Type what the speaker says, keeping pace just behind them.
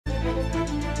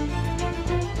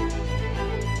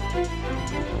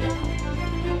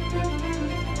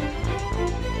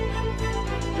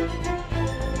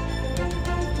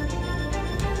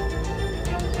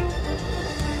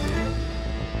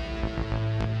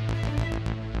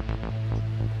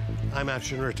I'm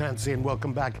Afshin Rattansi and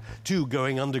welcome back to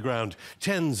Going Underground.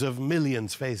 Tens of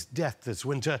millions face death this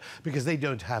winter because they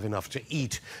don't have enough to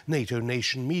eat. NATO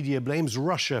nation media blames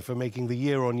Russia for making the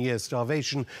year-on-year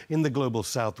starvation in the global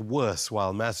south worse,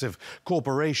 while massive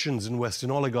corporations and Western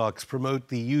oligarchs promote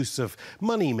the use of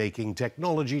money-making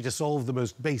technology to solve the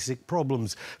most basic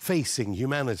problems facing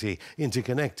humanity,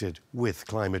 interconnected with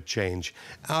climate change.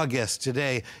 Our guest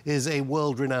today is a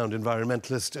world-renowned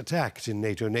environmentalist attacked in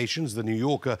NATO nations. The New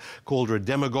Yorker called her a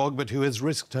demagogue, but who has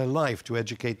risked her life to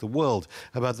educate the world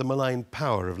about the malign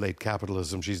power of late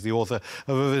capitalism. She's the author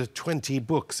of over 20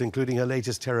 books, including her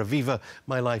latest Terra Viva,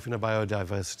 My Life in a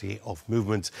Biodiversity of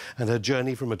Movements. And her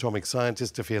journey from atomic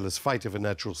scientist to fearless fighter for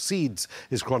natural seeds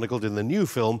is chronicled in the new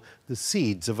film, The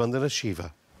Seeds of Vandana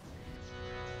Shiva.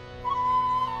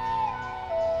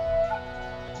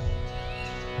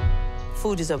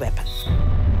 Food is a weapon.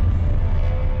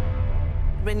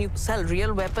 When you sell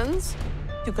real weapons,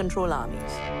 you control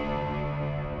armies.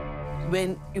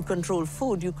 When you control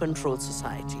food, you control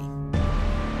society.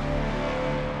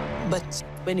 But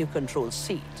when you control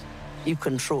seed, you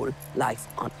control life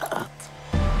on Earth.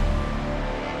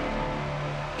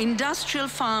 Industrial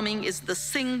farming is the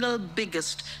single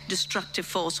biggest destructive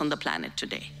force on the planet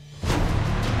today.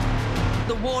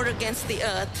 The war against the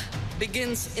Earth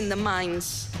begins in the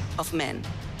minds of men.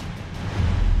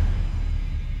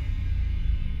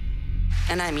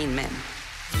 And I mean men.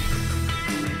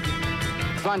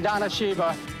 Vandana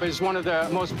Shiva is one of the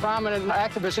most prominent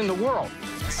activists in the world.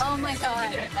 Oh my God,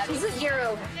 he's a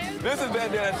hero. This is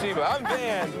Vandana Shiva. I'm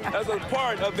Van as a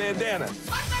part of Vandana.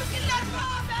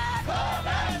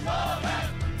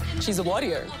 She's a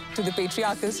warrior to the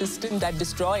patriarchal system that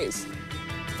destroys.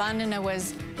 Vandana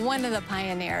was one of the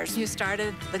pioneers who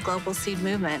started the global seed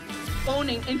movement.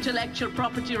 Owning intellectual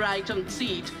property right on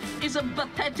seed is a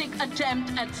pathetic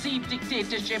attempt at seed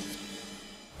dictatorship.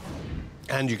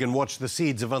 And you can watch The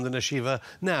Seeds of Vandana Shiva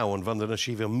now on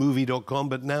vandanashivamovie.com.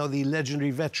 But now the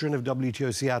legendary veteran of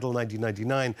WTO Seattle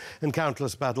 1999 and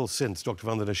countless battles since, Dr.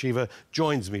 Vandana Shiva,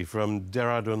 joins me from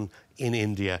Dehradun in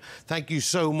India. Thank you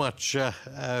so much,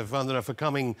 Vandana, for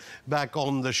coming back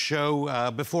on the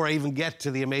show. Before I even get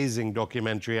to the amazing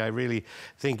documentary, I really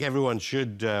think everyone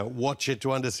should watch it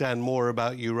to understand more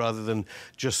about you rather than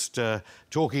just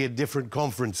talking at different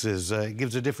conferences. It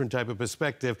gives a different type of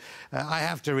perspective. I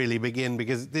have to really begin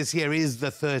because this year is the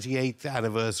 38th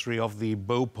anniversary of the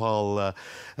Bhopal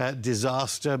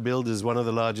disaster, billed as one of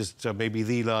the largest, maybe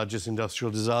the largest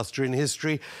industrial disaster in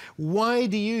history. Why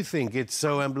do you think it's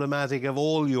so emblematic of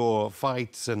all your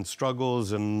fights and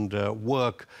struggles and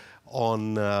work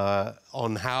on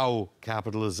how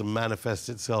capitalism manifests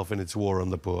itself in its war on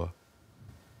the poor?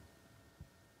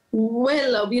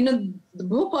 Well, the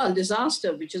Bhopal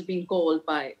disaster, which has been called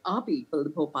by our people the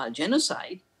Bhopal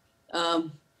genocide,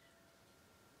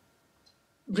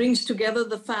 brings together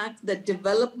the fact that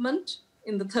development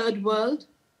in the third world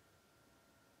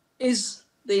is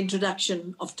the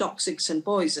introduction of toxics and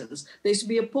poisons. There used to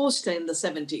be a poster in the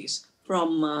 70s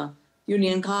from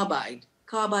Union Carbide.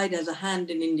 Carbide has a hand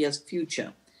in India's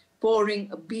future, pouring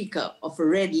a beaker of a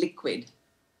red liquid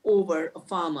over a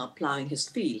farmer plowing his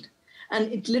field.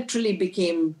 And it literally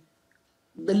became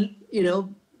the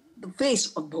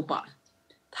face of Bhopal.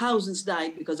 Thousands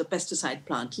died because a pesticide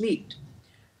plant leaked.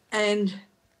 And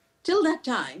till that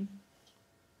time,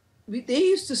 they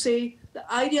used to say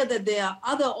the idea that there are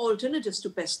other alternatives to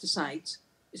pesticides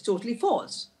is totally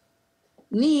false.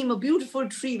 Neem, a beautiful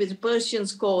tree which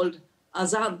Persians called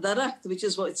Azad Darakht, which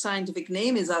is what its scientific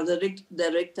name is,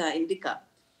 Azadirachta indica.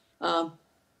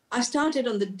 I started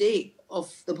on the day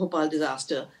of the Bhopal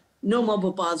disaster. No more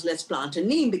Bhopals, let's plant a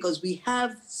neem because we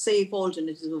have safe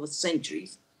alternatives over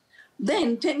centuries.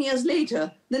 Then 10 years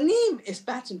later, the neem is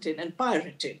patented and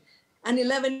pirated. And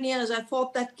 11 years I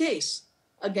fought that case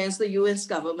against the US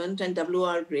government and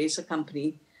W.R. Grace, a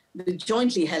company that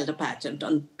jointly held a patent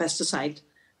on pesticide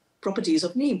properties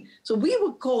of neem. So we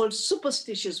were called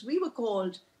superstitious, we were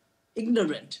called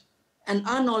ignorant, and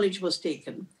our knowledge was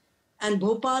taken. And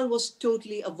Bhopal was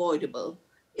totally avoidable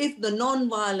if the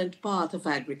non-violent path of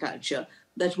agriculture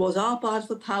that was our path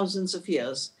for thousands of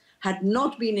years had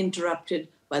not been interrupted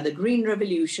by the Green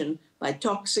Revolution, by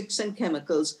toxics and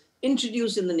chemicals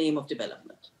introduced in the name of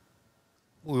development.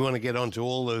 We want to get onto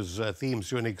all those themes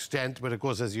to an extent, but of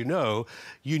course, as you know,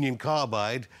 Union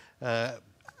Carbide,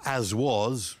 as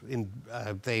was,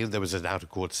 there was an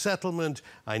out-of-court settlement.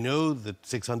 I know that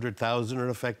 600,000 are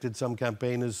affected. Some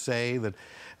campaigners say that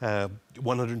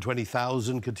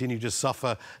 120,000 continue to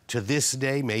suffer to this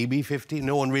day, maybe 50.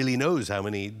 No one really knows how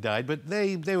many died, but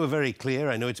they were very clear.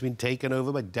 I know it's been taken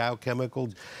over by Dow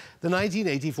Chemicals. The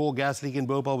 1984 gas leak in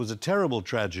Bhopal was a terrible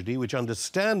tragedy, which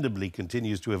understandably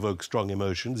continues to evoke strong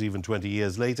emotions even 20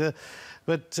 years later.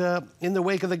 But in the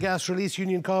wake of the gas release,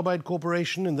 Union Carbide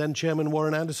Corporation and then Chairman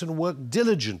Warren Anderson worked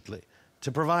diligently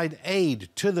to provide aid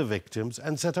to the victims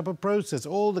and set up a process.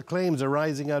 All the claims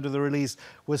arising out of the release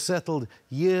were settled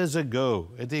years ago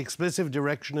at the explicit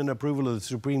direction and approval of the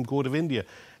Supreme Court of India.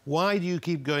 Why do you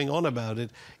keep going on about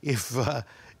it if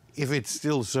it's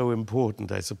still so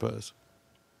important, I suppose?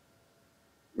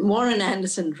 Warren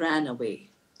Anderson ran away,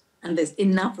 and there's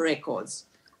enough records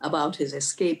about his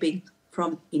escaping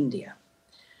from India.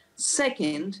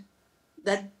 Second,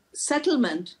 that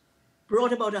settlement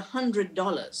brought about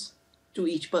 $100 to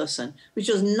each person, which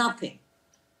was nothing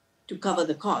to cover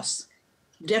the costs,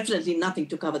 definitely nothing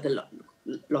to cover the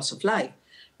loss of life.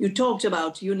 You talked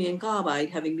about Union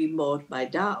Carbide having been bought by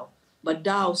Dow, but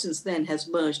Dow since then has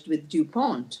merged with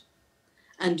DuPont.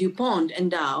 And DuPont and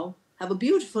Dow have a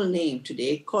beautiful name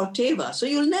today, Corteva. So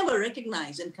you'll never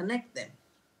recognize and connect them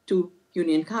to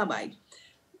Union Carbide.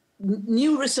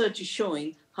 New research is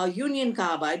showing how Union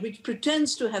Carbide, which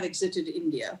pretends to have exited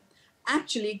India,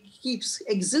 actually keeps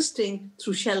existing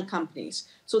through shell companies.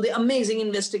 So the amazing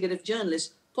investigative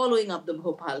journalists following up the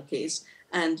Bhopal case,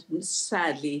 and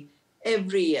sadly,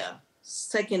 every year,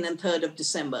 2nd and 3rd of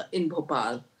December in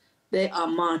Bhopal, there are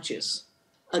marches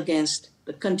against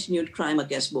the continued crime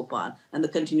against Bhopal and the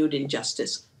continued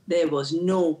injustice. There was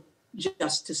no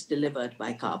justice delivered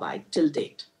by Carbide till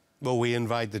date. Well, we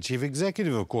invite the chief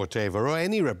executive of Corteva or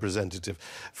any representative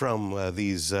from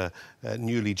these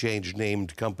newly changed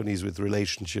named companies with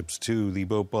relationships to the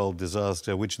Bhopal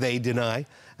disaster, which they deny.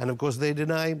 And of course, they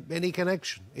deny any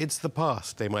connection. It's the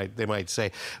past, they might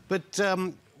say. But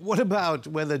what about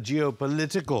whether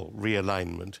geopolitical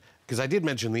realignment? Because I did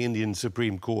mention the Indian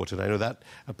Supreme Court, and I know that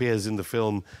appears in the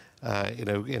film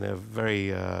in a very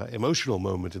emotional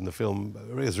moment in the film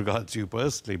as regards you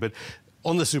personally. But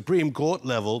on the Supreme Court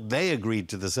level, they agreed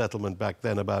to the settlement back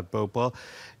then about Bhopal.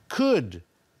 Could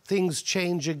things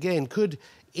change again? Could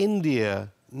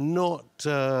India not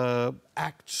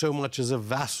act so much as a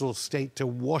vassal state to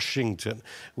Washington,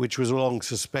 which was long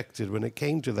suspected when it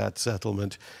came to that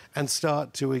settlement, and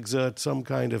start to exert some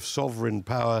kind of sovereign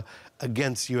power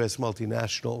against US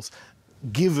multinationals,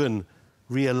 given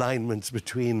realignments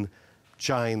between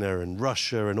China and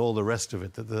Russia and all the rest of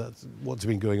it, that's what's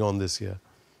been going on this year?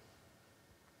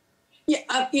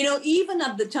 Yeah, even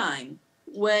at the time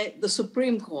where the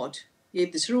Supreme Court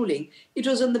gave this ruling, it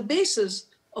was on the basis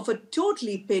of a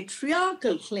totally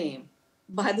patriarchal claim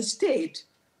by the state.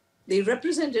 They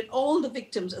represented all the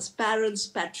victims as parents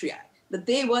patriarch, that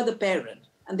they were the parent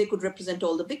and they could represent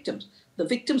all the victims. The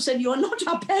victim said, "You are not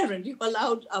our parent, you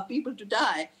allowed our people to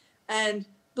die." And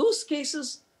those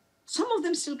cases, some of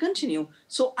them still continue.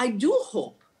 So I do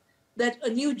hope that a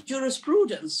new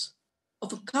jurisprudence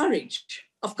of courage,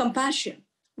 of compassion,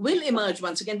 will emerge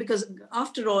once again, because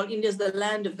after all, India is the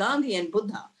land of Gandhi and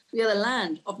Buddha. We are the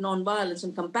land of nonviolence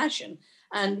and compassion,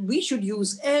 and we should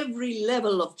use every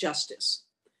level of justice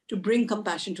to bring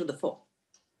compassion to the fore.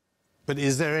 But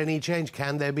is there any change?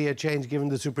 Can there be a change given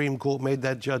the Supreme Court made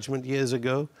that judgment years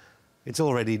ago? It's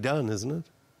already done, isn't it?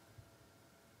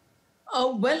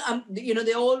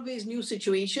 There are always new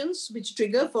situations which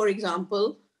trigger, for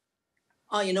example,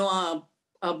 our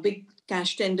big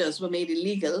cash tenders were made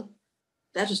illegal.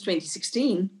 That was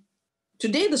 2016.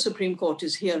 Today, the Supreme Court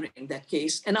is hearing that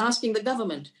case and asking the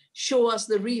government, show us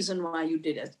the reason why you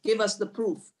did it. Give us the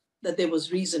proof that there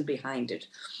was reason behind it.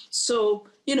 So,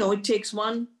 it takes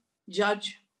one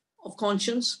judge of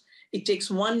conscience. It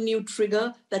takes one new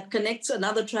trigger that connects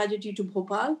another tragedy to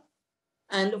Bhopal.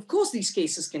 And of course, these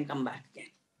cases can come back again.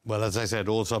 Well, as I said,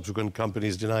 all subsequent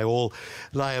companies deny all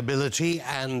liability.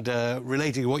 And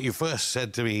relating to what you first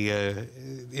said to me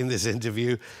in this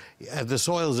interview, the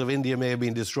soils of India may have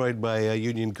been destroyed by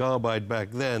Union Carbide back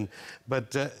then.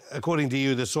 But according to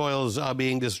you, the soils are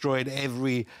being destroyed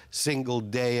every single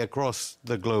day across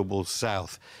the global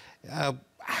south.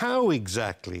 How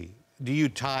exactly do you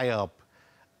tie up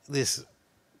this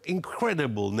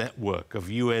incredible network of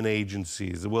UN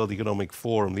agencies, the World Economic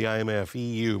Forum, the IMF,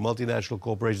 EU, multinational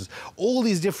corporations, all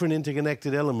these different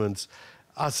interconnected elements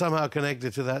are somehow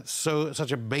connected to that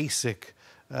such a basic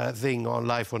thing on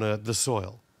life on Earth, the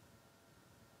soil?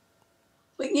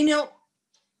 But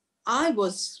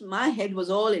my head was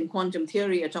all in quantum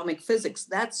theory, atomic physics.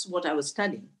 That's what I was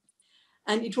studying.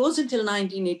 And it was until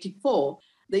 1984,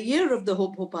 the year of the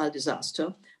Bhopal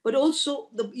disaster, but also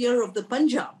the year of the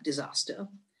Punjab disaster,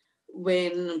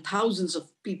 when thousands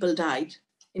of people died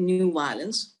in new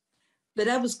violence, that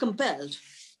I was compelled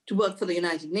to work for the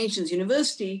United Nations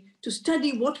University to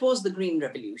study what was the Green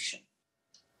Revolution.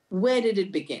 Where did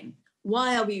it begin?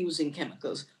 Why are we using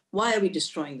chemicals? Why are we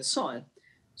destroying the soil?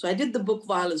 So I did the book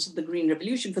Violence of the Green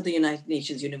Revolution for the United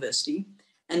Nations University.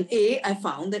 And I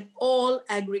found that all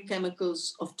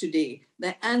agri-chemicals of today,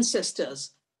 their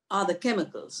ancestors are the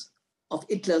chemicals of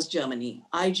Hitler's Germany,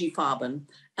 IG Farben,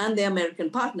 and their American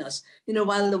partners. You know,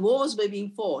 while the wars were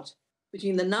being fought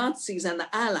between the Nazis and the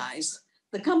Allies,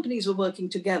 the companies were working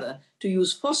together to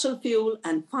use fossil fuel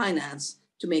and finance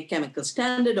to make chemicals.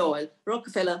 Standard Oil,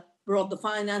 Rockefeller brought the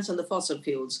finance and the fossil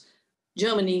fuels.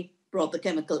 Germany brought the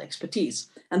chemical expertise.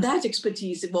 And that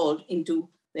expertise evolved into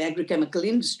the agrochemical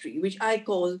industry, which I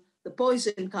call the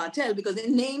poison cartel, because their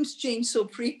names change so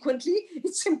frequently,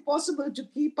 it's impossible to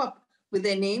keep up with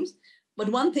their names. But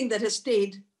one thing that has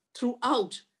stayed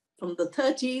throughout, from the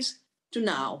 30s to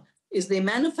now, is they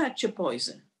manufacture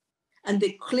poison and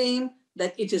they claim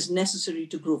that it is necessary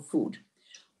to grow food.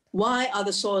 Why are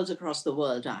the soils across the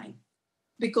world dying?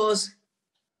 Because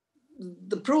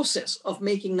the process of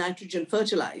making nitrogen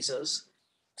fertilizers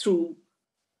through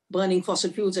burning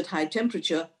fossil fuels at high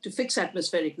temperature to fix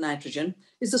atmospheric nitrogen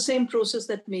is the same process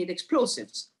that made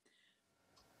explosives.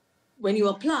 When you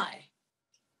apply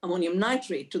ammonium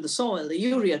nitrate to the soil, the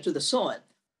urea to the soil,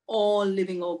 all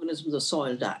living organisms of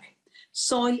soil die.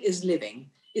 Soil is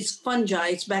living. It's fungi,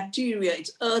 it's bacteria,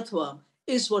 it's earthworm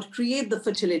is what create the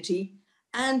fertility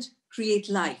and create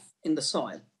life in the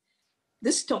soil.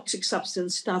 This toxic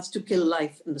substance starts to kill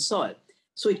life in the soil.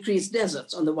 So it creates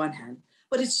deserts on the one hand,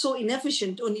 but it's so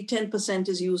inefficient, only 10%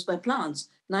 is used by plants.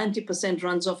 90%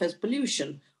 runs off as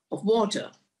pollution of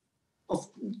water, of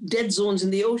dead zones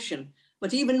in the ocean.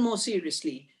 But even more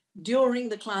seriously, during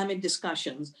the climate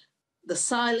discussions, the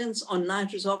silence on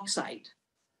nitrous oxide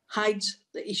hides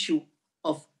the issue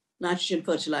of nitrogen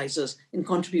fertilizers in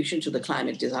contribution to the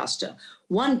climate disaster.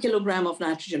 1 kilogram of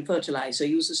nitrogen fertilizer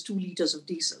uses 2 liters of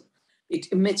diesel.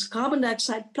 It emits carbon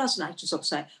dioxide plus nitrous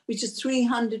oxide, which is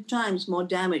 300 times more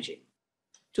damaging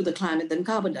to the climate than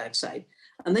carbon dioxide.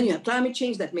 And then you have climate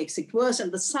change that makes it worse,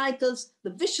 and the cycles, the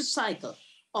vicious cycle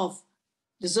of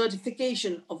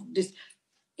desertification of this.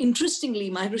 Interestingly,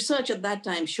 my research at that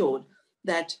time showed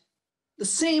that the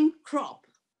same crop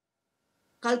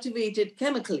cultivated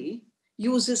chemically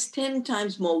uses 10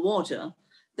 times more water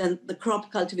than the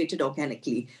crop cultivated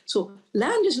organically. So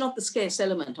land is not the scarce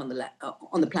element on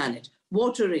the planet.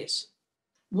 Water is.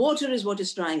 Water is what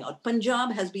is drying out.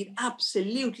 Punjab has been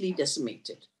absolutely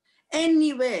decimated.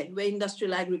 Anywhere where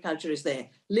industrial agriculture is there,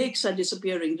 lakes are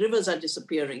disappearing, rivers are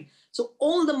disappearing. So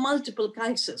all the multiple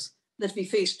crises that we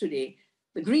face today,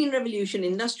 the green revolution,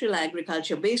 industrial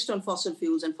agriculture based on fossil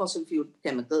fuels and fossil fuel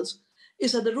chemicals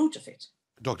is at the root of it.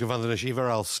 Dr. Vandana Shiva,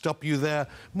 I'll stop you there.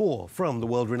 More from the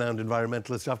world-renowned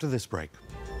environmentalist after this break.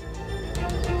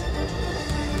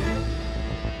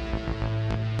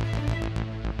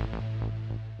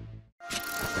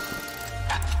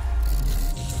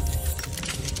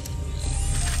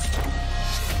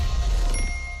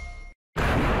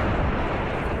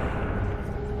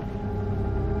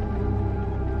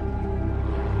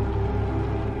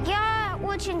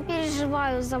 Очень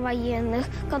переживаю за военных,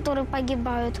 которые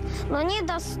погибают, но они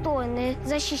достойны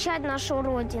защищать нашу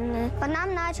Родину. По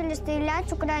нам начали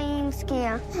стрелять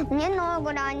украинские. Мне ногу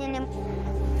ранили.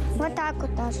 Вот так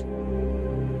вот аж.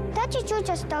 Да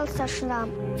чуть-чуть остался шрам.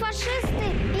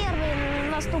 Фашисты первые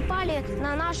наступали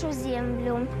на нашу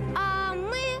землю, а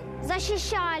мы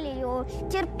защищали ее,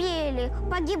 терпели,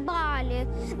 погибали,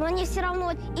 но они все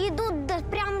равно идут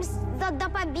прямо до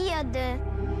победы.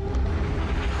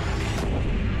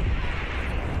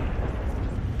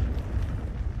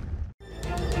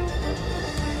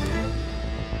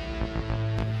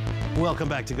 Welcome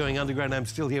back to Going Underground. I'm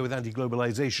still here with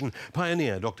anti-globalization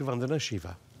pioneer, Dr. Vandana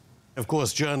Shiva. Of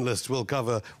course, journalists will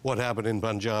cover what happened in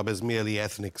Punjab as merely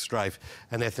ethnic strife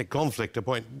and ethnic conflict, a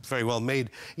point very well made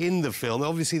in the film.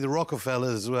 Obviously, the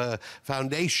Rockefellers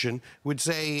Foundation would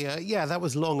say, yeah, that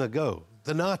was long ago.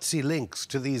 The Nazi links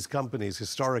to these companies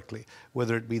historically,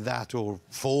 whether it be that or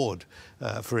Ford,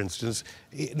 for instance,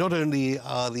 not only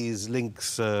are these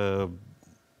links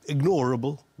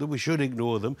ignorable, that we should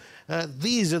ignore them.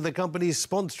 These are the companies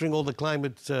sponsoring all the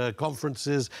climate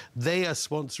conferences. They are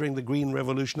sponsoring the Green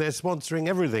Revolution. They're sponsoring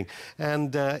everything.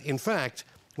 And in fact,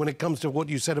 when it comes to what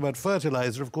you said about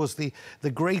fertilizer, of course, the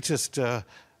greatest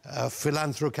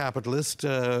philanthrocapitalist,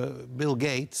 Bill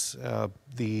Gates,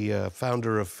 the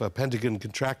founder of Pentagon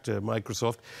Contractor,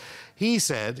 Microsoft, he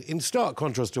said, in stark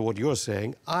contrast to what you're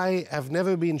saying, I have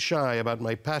never been shy about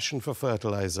my passion for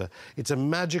fertilizer. It's a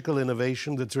magical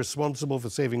innovation that's responsible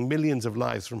for saving millions of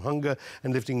lives from hunger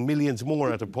and lifting millions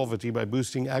more out of poverty by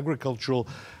boosting agricultural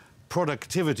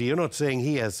productivity. You're not saying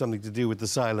he has something to do with the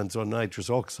silence on nitrous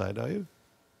oxide, are you?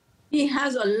 He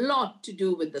has a lot to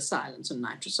do with the silence on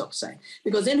nitrous oxide,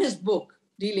 because in his book,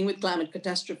 Dealing with Climate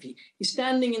Catastrophe, he's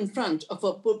standing in front of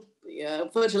a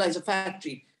fertilizer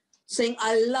factory saying,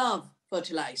 I love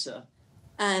fertilizer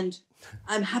and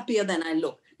I'm happier than I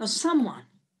look. Now, someone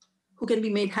who can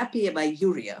be made happier by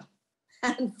urea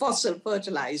and fossil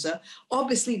fertilizer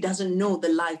obviously doesn't know the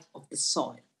life of the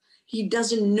soil. He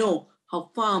doesn't know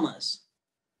how farmers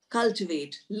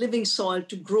cultivate living soil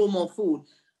to grow more food.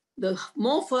 The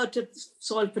more fertile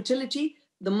soil fertility,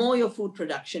 the more your food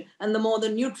production and the more the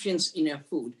nutrients in your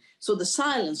food. So the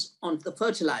silence on the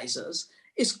fertilizers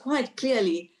is quite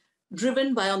clearly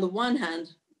driven by, on the one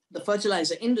hand, the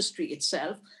fertilizer industry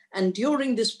itself. And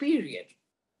during this period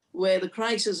where the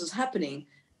crisis is happening,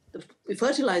 the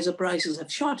fertilizer prices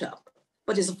have shot up,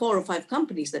 but it's the 4 or 5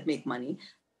 companies that make money.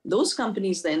 Those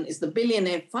companies then is the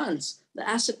billionaire funds, the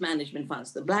asset management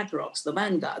funds, the BlackRocks, the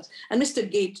Vanguards, and Mr.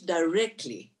 Gates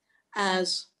directly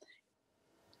as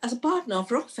a partner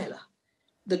of Rockefeller.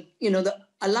 The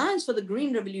Alliance for the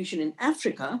Green Revolution in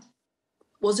Africa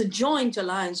was a joint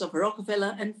alliance of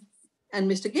Rockefeller and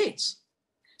Mr. Gates.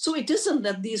 So it isn't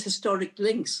that these historic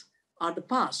links are the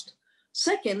past.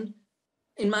 Second,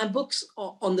 in my books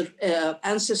on the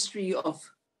ancestry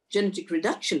of genetic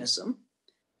reductionism,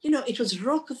 it was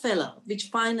Rockefeller which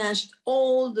financed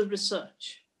all the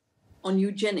research on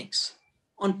eugenics,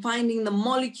 on finding the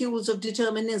molecules of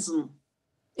determinism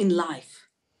in life.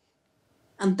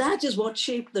 And that is what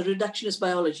shaped the reductionist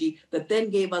biology that then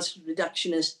gave us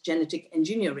reductionist genetic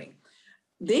engineering.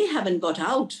 They haven't got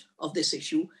out of this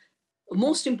issue. The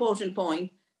most important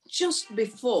point, just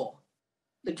before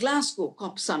the Glasgow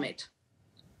COP summit,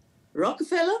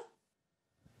 Rockefeller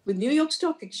with New York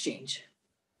Stock Exchange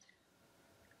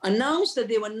announced that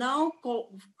they were now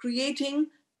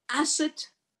creating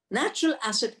natural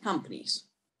asset companies,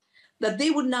 that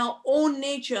they would now own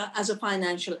nature as a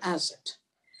financial asset.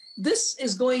 This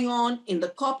is going on in the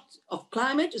COP of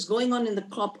climate, it's going on in the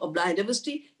COP of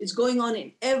biodiversity, it's going on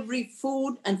in every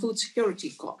food and food security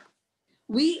COP.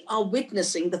 We are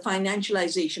witnessing the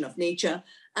financialization of nature,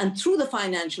 and through the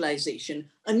financialization,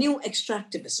 a new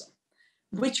extractivism,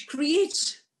 which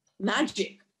creates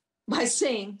magic by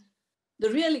saying the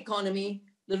real economy,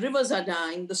 the rivers are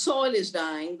dying, the soil is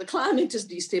dying, the climate is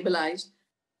destabilized.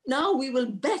 Now we will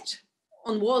bet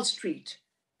on Wall Street,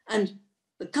 and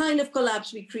the kind of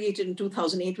collapse we created in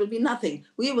 2008 will be nothing.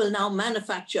 We will now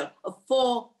manufacture a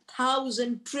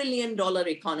 $4,000 trillion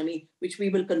economy, which we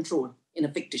will control in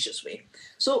a fictitious way.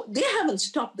 So they haven't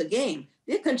stopped the game.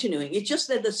 They're continuing. It's just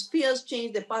that the spheres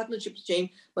change, the partnerships change,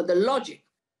 but the logic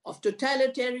of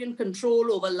totalitarian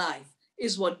control over life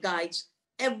is what guides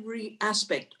every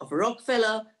aspect of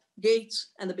Rockefeller, Gates,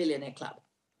 and the Billionaire Club.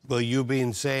 Well, you've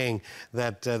been saying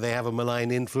that they have a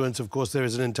malign influence. Of course, there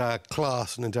is an entire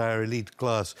class, an entire elite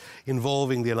class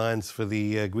involving the Alliance for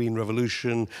the Green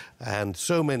Revolution and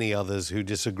so many others who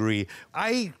disagree.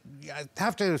 I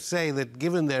have to say that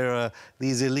given there are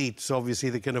these elites, obviously,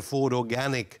 that can afford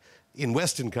organic, in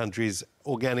Western countries,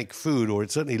 organic food, or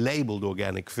it's certainly labelled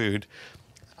organic food,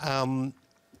 to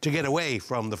get away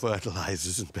from the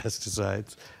fertilizers and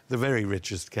pesticides, the very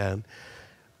richest can.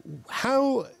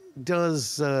 How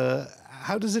does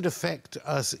it affect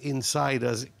us inside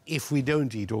us if we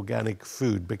don't eat organic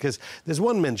food? Because there's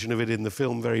one mention of it in the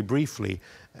film very briefly.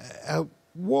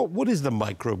 What is the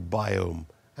microbiome?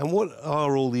 And what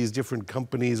are all these different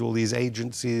companies, all these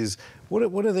agencies? What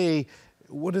do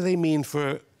they mean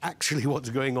for actually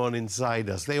what's going on inside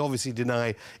us? They obviously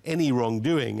deny any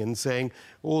wrongdoing and saying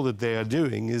all that they are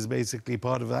doing is basically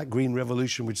part of that green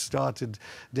revolution which started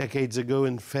decades ago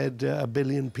and fed 1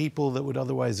 billion people that would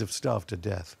otherwise have starved to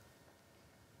death.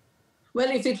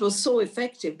 Well, if it was so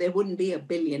effective, there wouldn't be 1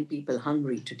 billion people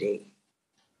hungry today.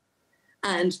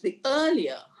 And the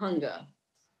earlier hunger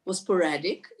was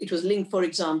sporadic. It was linked, for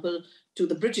example, to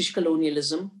the British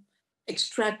colonialism,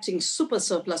 extracting super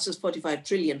surpluses, 45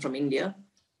 trillion from India,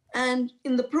 and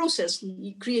in the process,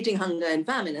 creating hunger and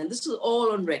famine. And this is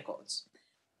all on records.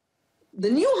 The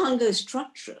new hunger is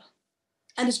structural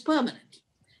and is permanent,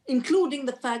 including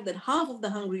the fact that half of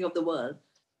the hungry of the world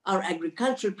are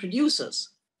agricultural producers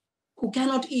who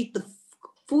cannot eat the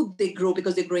food they grow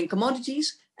because they're growing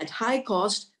commodities at high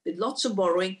cost with lots of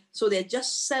borrowing. So they're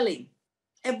just selling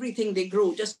everything they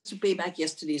grow just to pay back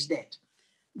yesterday's debt.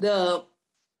 The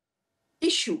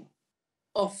issue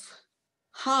of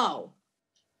how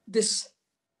this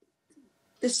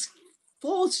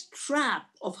false trap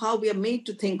of how we are made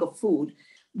to think of food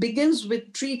begins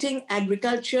with treating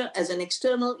agriculture as an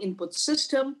external input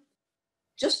system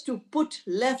just to put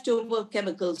leftover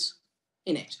chemicals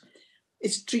in it.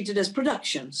 It's treated as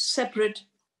production, separate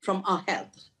from our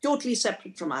health, totally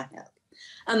separate from our health.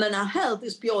 And then our health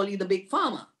is purely the big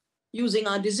pharma, using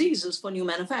our diseases for new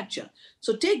manufacture.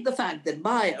 So take the fact that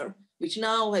Bayer, which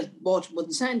now has bought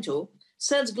Monsanto,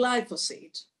 sells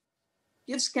glyphosate,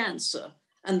 gives cancer,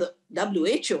 and the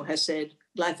WHO has said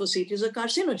glyphosate is a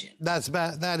carcinogen.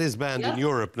 That is banned in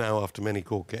Europe now after many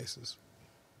court cases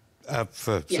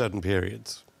for certain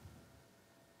periods.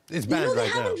 It's banned They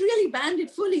right now. haven't really banned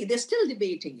it fully. They're still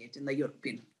debating it in the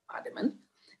European Parliament.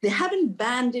 They haven't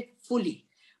banned it fully.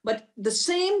 But the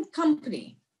same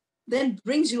company then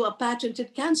brings you a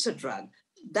patented cancer drug.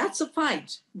 That's a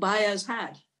fight Bayer's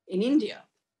had in India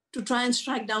to try and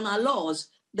strike down our laws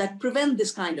that prevent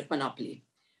this kind of monopoly.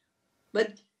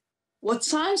 But what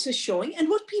science is showing and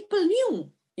what people knew,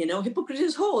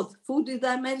 Hippocrates' oath, food is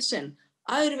thy medicine,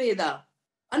 Ayurveda,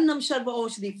 Annam Sharva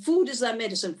Aushadhi, food is thy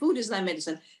medicine, food is thy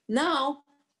medicine. Now,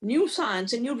 new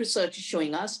science and new research is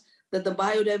showing us that the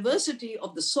biodiversity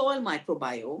of the soil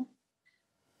microbiome,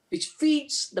 which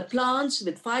feeds the plants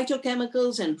with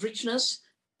phytochemicals and richness,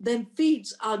 then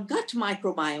feeds our gut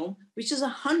microbiome, which is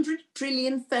 100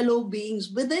 trillion fellow beings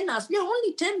within us. We are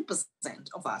only 10%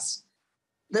 of us.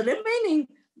 The remaining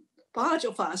part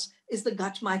of us is the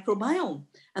gut microbiome.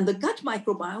 And the gut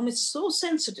microbiome is so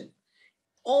sensitive.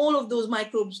 All of those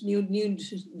microbes need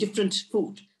different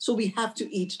food. So we have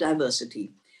to eat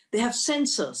diversity. They have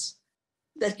sensors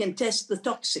that can test the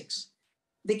toxics.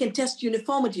 They can test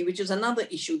uniformity, which is another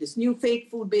issue. This new fake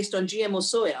food based on GMO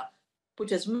soya,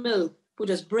 put as milk, put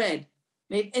as bread,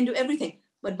 made into everything.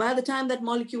 But by the time that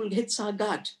molecule hits our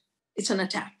gut, it's an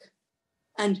attack.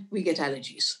 And we get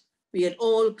allergies. We get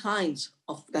all kinds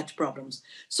of gut problems.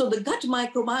 So the gut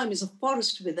microbiome is a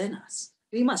forest within us.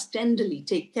 We must tenderly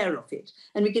take care of it.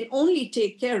 And we can only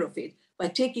take care of it by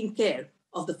taking care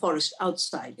of the forest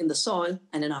outside, in the soil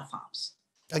and in our farms.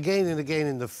 Again and again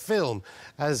in the film,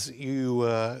 as you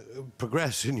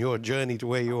progress in your journey to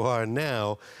where you are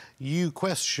now, you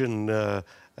question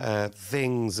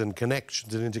things and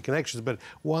connections and interconnections. But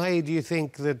why do you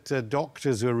think that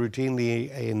doctors who are routinely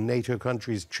in NATO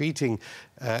countries treating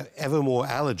ever more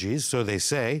allergies, so they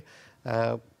say,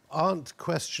 aren't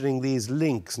questioning these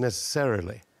links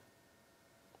necessarily?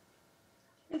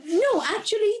 No,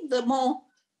 actually, the more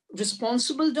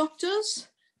responsible doctors,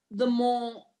 the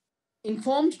more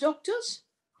informed doctors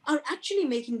are actually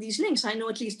making these links. I know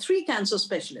at least 3 cancer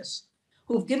specialists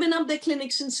who've given up their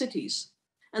clinics in cities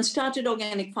and started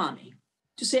organic farming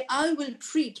to say, I will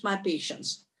treat my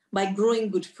patients by growing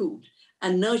good food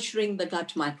and nurturing the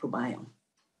gut microbiome.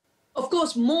 Of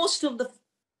course, most of the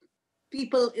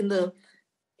people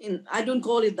I don't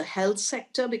call it the health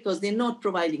sector because they're not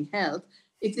providing health.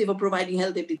 If they were providing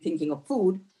health, they'd be thinking of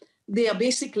food. They are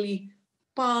basically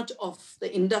part of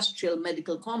the industrial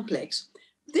medical complex.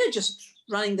 They're just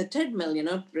running the treadmill,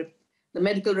 The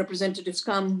medical representatives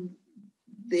come,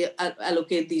 they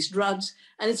allocate these drugs,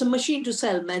 and it's a machine to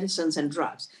sell medicines and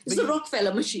drugs. It's the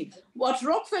Rockefeller machine. What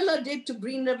Rockefeller did to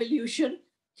Green Revolution,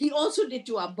 he also did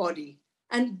to our body,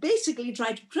 and basically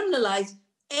tried to criminalize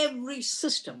every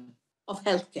system of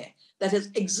healthcare that has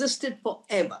existed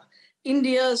forever.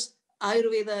 India's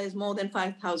Ayurveda is more than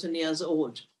 5,000 years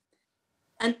old.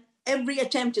 And every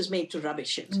attempt is made to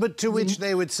rubbish it. But to which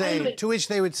they would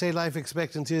say life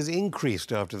expectancy has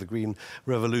increased after the Green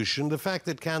Revolution. The fact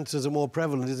that cancers are more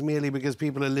prevalent is merely because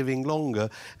people are living longer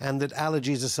and that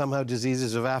allergies are somehow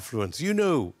diseases of affluence. You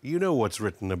know what's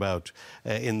written about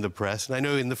in the press, and I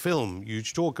know in the film you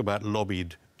talk about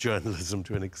lobbied journalism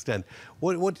to an extent.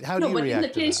 How do you react to that? No, but in the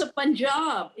case of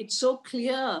Punjab, it's so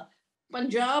clear.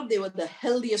 Punjab, they were the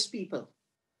healthiest people,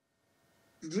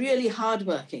 really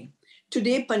hardworking.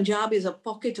 Today, Punjab is a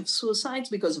pocket of suicides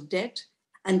because of debt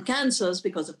and cancers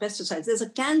because of pesticides. There's a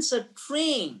cancer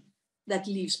train that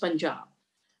leaves Punjab.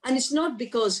 And it's not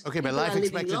because okay, but life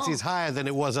expectancy is higher than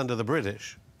it was under the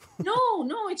British. No,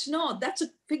 it's not. That's a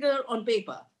figure on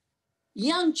paper.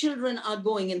 Young children are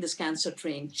going in this cancer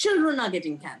train. Children are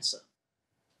getting cancer.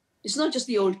 It's not just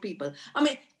the old people. I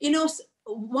mean,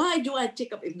 why do I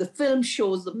take up, if the film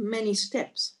shows the many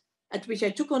steps at which I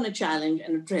took on a challenge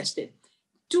and addressed it,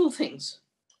 2 things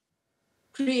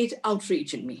create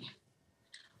outrage in me.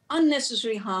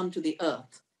 Unnecessary harm to the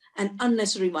earth and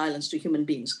unnecessary violence to human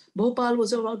beings. Bhopal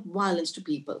was about violence to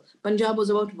people. Punjab was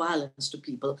about violence to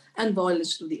people and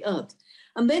violence to the earth.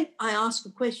 And then I ask a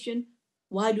question,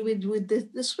 why do we do it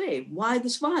this way? Why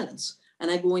this violence?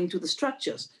 And I go into the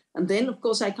structures. And then, of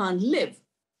course, I can't live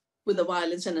with the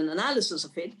violence and an analysis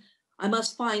of it. I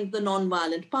must find the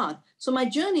non-violent path. So my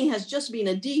journey has just been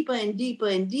a deeper and deeper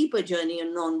and deeper journey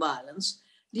in non-violence,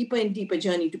 deeper and deeper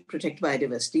journey to protect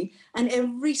biodiversity. And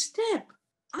every step,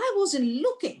 I wasn't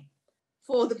looking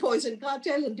for the poison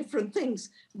cartel and different things.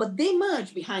 But they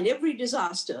emerge behind every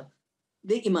disaster,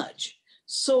 they emerge.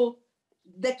 So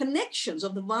the connections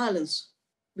of the violence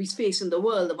we face in the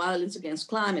world, the violence against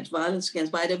climate, violence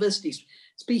against biodiversity,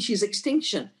 species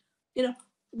extinction,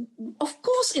 of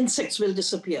course insects will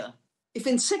disappear if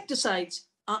insecticides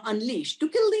are unleashed to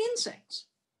kill the insects.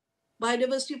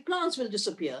 Biodiversity of plants will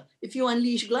disappear if you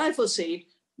unleash glyphosate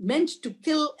meant to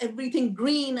kill everything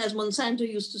green, as Monsanto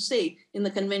used to say in the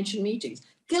convention meetings.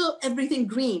 Kill everything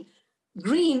green.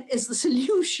 Green is the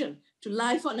solution to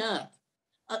life on Earth.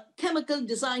 A chemical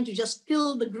designed to just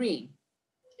kill the green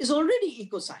is already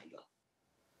ecocidal.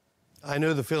 I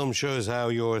know the film shows how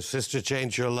your sister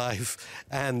changed your life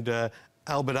and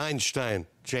Albert Einstein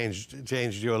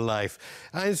changed your life.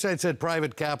 Einstein said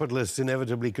private capitalists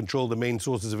inevitably control the main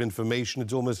sources of information.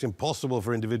 It's almost impossible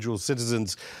for individual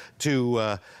citizens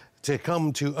to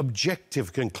come to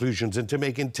objective conclusions and to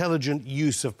make intelligent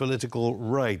use of political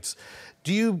rights.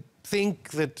 Do you think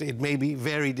that it may be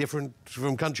very different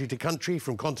from country to country,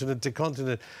 from continent to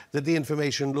continent, that the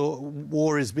information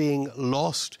war is being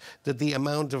lost, that the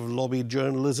amount of lobbied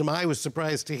journalism... I was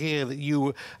surprised to hear that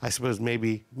you, I suppose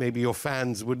maybe your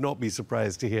fans would not be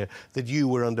surprised to hear that you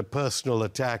were under personal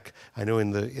attack. I know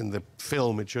in the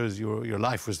film it shows your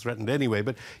life was threatened anyway,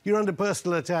 but you're under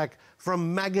personal attack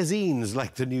from magazines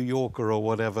like The New Yorker or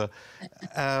whatever.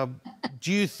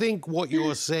 Do you think what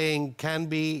you're saying can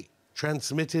be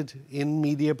transmitted in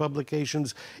media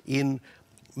publications in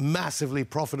massively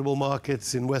profitable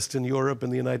markets in Western Europe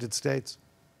and the United States?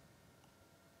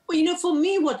 Well, for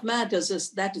me, what matters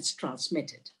is that it's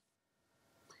transmitted.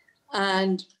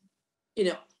 And,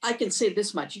 I can say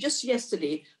this much. Just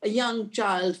yesterday, a young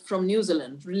child from New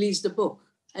Zealand released a book.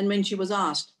 And when she was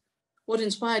asked, what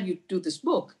inspired you to do this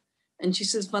book? And she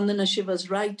says, Vandana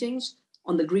Shiva's writings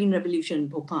on the Green Revolution in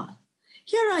Bhopal.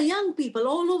 Here are young people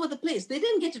all over the place. They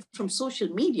didn't get it from social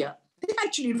media. They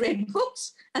actually read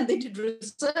books and they did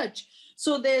research.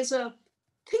 So there's a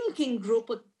thinking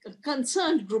group, a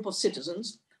concerned group of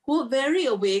citizens who are very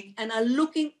awake and are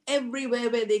looking everywhere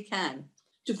where they can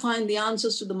to find the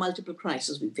answers to the multiple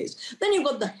crises we face. Then you've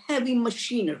got the heavy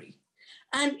machinery.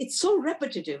 And it's so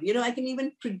repetitive. I can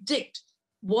even predict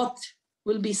what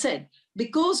will be said.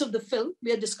 Because of the film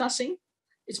we are discussing,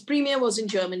 its premiere was in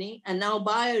Germany, and now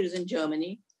Bayer is in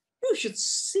Germany. You should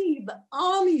see the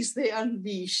armies they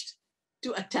unleashed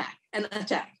to attack and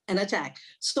attack and attack.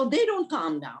 So they don't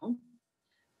calm down.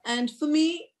 And for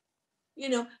me,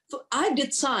 I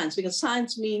did science because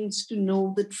science means to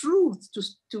know the truth,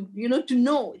 to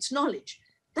know, it's knowledge.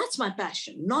 That's my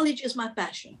passion. Knowledge is my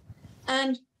passion.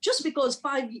 And just because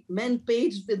 5 men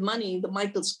paid with money, the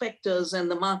Michael Spectors and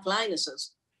the Mark Linuses,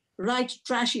 write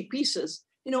trashy pieces,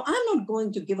 I'm not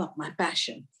going to give up my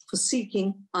passion for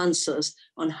seeking answers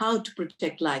on how to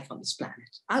protect life on this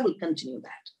planet. I will continue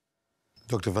that.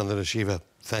 Dr. Vandana Shiva,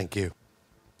 thank you.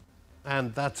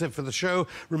 And that's it for the show.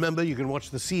 Remember, you can watch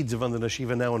The Seeds of Vandana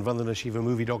Shiva now on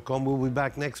vandanashivamovie.com. We'll be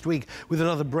back next week with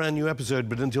another brand new episode.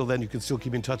 But until then, you can still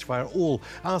keep in touch via all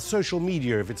our social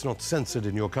media if it's not censored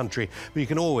in your country. But you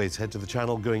can always head to the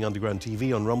channel Going Underground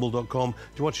TV on rumble.com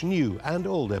to watch new and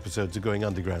old episodes of Going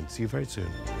Underground. See you very soon.